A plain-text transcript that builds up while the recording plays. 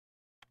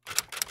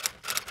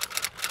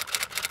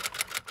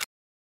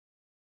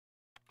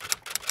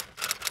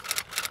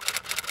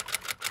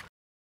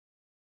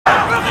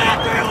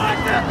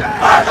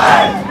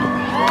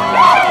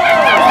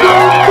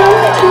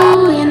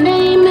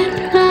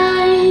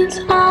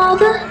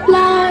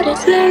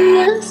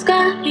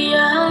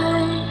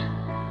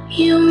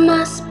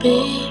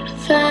be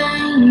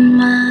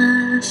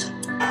famous.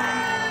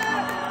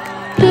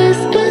 This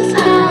is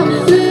how you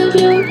live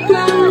your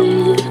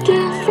life.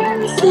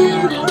 Different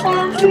city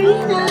every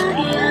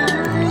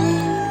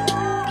night.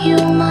 You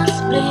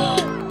must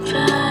be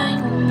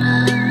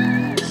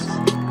famous.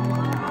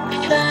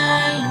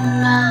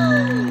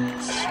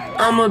 Famous.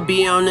 I'ma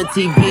be on the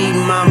TV,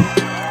 mama.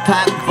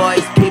 Pop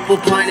voice, people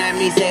point at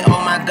me, say,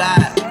 oh my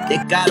God, they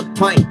got a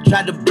point.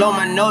 Tried to blow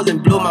my nose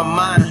and blew my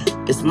mind.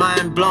 It's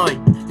mind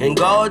blowing. And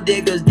gold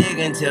diggers dig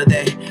until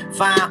they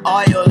find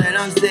oil. And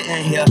I'm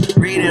sitting here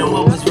reading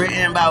what was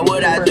written about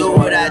what I do,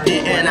 what I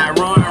didn't. I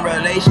ruined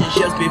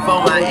relationships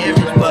before my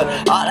image,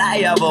 but all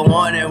I ever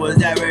wanted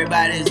was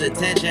everybody's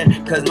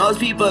attention. Cause most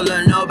people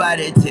are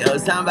nobody till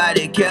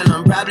somebody kill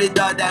them. Probably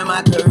thought that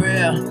my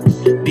career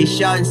be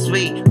short and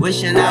sweet.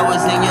 Wishing I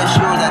was in your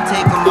shoes. I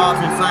take them off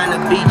and find a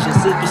beach. And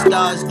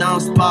superstars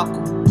don't sparkle.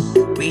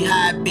 We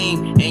high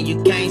beam and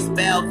you can't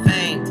spell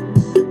fame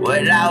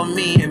without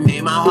me. And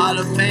made my Hall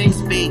of Fame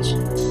speech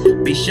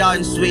be short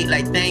and sweet,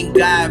 like thank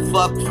God,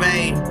 fuck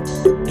fame.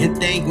 And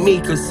thank me,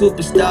 cause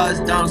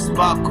superstars don't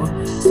sparkle.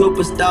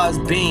 Superstars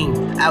beam.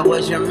 I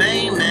was your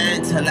main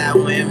man till I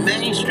went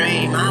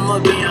mainstream. I'ma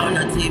be on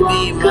the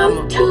TV, mama.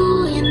 Welcome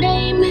to your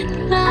name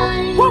in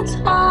lights.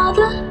 All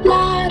the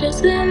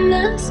lighters in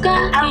the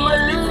sky. I'm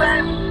really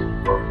famous.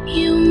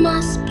 You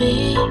must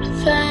be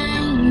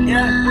famous.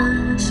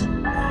 Yeah.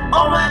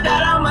 Oh my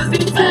God, I must be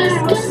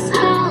famous. This is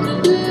how you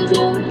live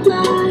your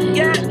life.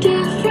 Yeah.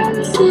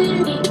 Different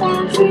city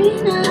every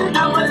night. I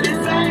must be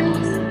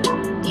famous.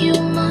 You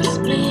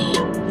must be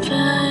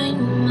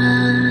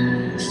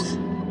famous.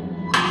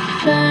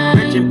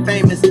 Rich and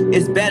famous,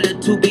 it's better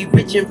to be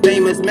rich and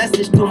famous.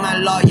 Message to my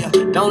lawyer,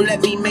 don't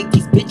let me make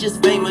these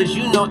bitches famous.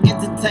 You know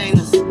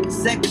entertainers,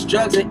 sex,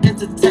 drugs, and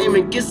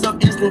entertainment get so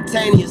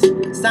instantaneous,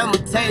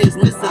 simultaneous,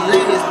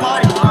 miscellaneous,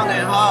 party long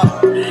and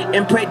hard.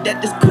 And pray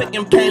that this quick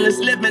and painless,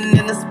 living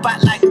in the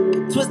spotlight.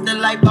 Twist the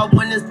light bulb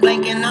when it's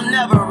blinking, I'm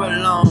never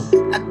alone.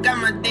 I got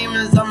my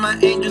demons on my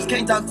angels,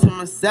 can't talk to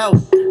myself.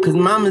 Cause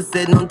mama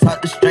said don't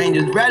talk to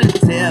strangers.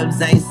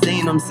 Relatives ain't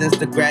seen them since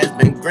the grass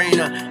been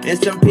greener.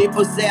 And some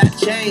people say I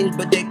changed,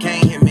 but they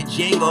can't hear me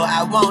jingle.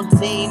 I want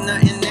Tina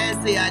and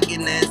Nancy, I get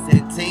Nancy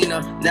and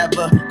Tina.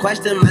 Never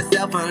question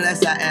myself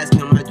unless I ask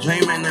him a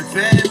dream. And the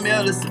fan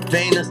mail is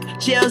subpoenas,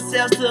 jail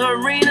cells to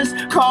arenas,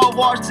 car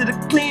wash to the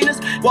cleaners,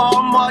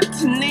 Walmart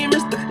to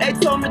Nemus. They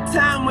told me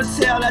time would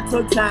tell, I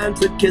told time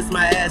to kiss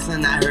my ass.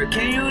 And I heard,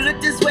 can you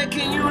look this way,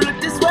 can you look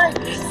this way?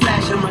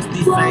 Slash, I must be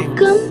famous.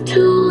 Welcome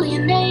to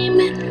your name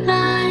in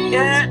lights.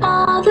 Yeah.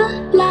 All the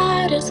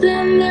lighters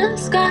in the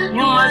sky. You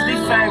must be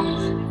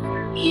famous.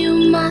 You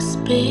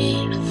must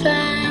be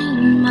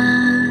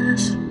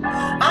famous.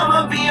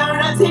 I'ma be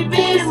on the TV,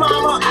 This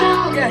mama. is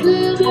how you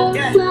live your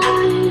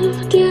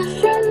life.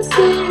 Different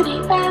city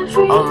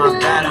every Oh my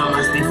night. God, I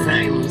must be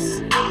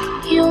famous.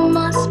 You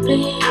must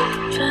be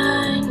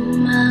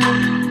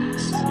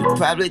famous. You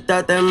probably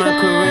thought that my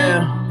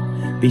career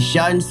be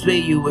short and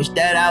sweet. You wish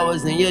that I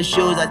was in your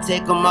shoes. I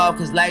take them off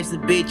cause life's a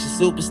beach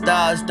and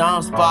superstars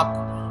don't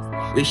sparkle.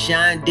 We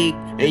shine deep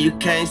and you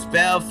can't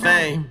spell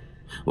fame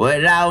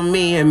without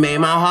me. And made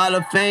my Hall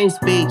of Fame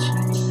speech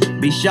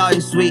be short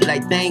and sweet,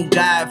 like thank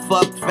God,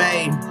 fuck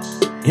fame.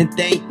 And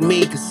thank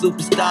me, cause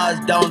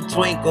superstars don't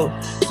twinkle,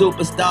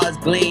 superstars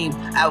gleam.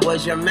 I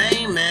was your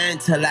main man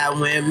till I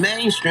went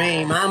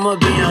mainstream. I'ma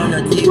be on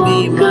the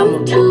TV, mama.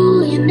 Welcome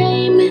to your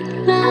name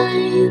in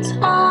lights.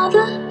 All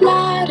the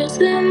lighters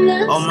in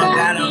the Oh my sky.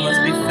 God, I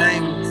must be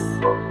famous.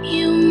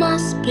 You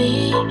must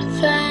be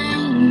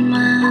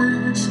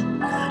famous.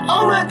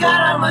 Oh my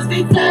God, I must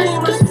be This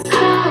famous. is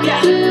how you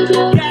live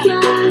your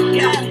life.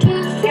 Yeah.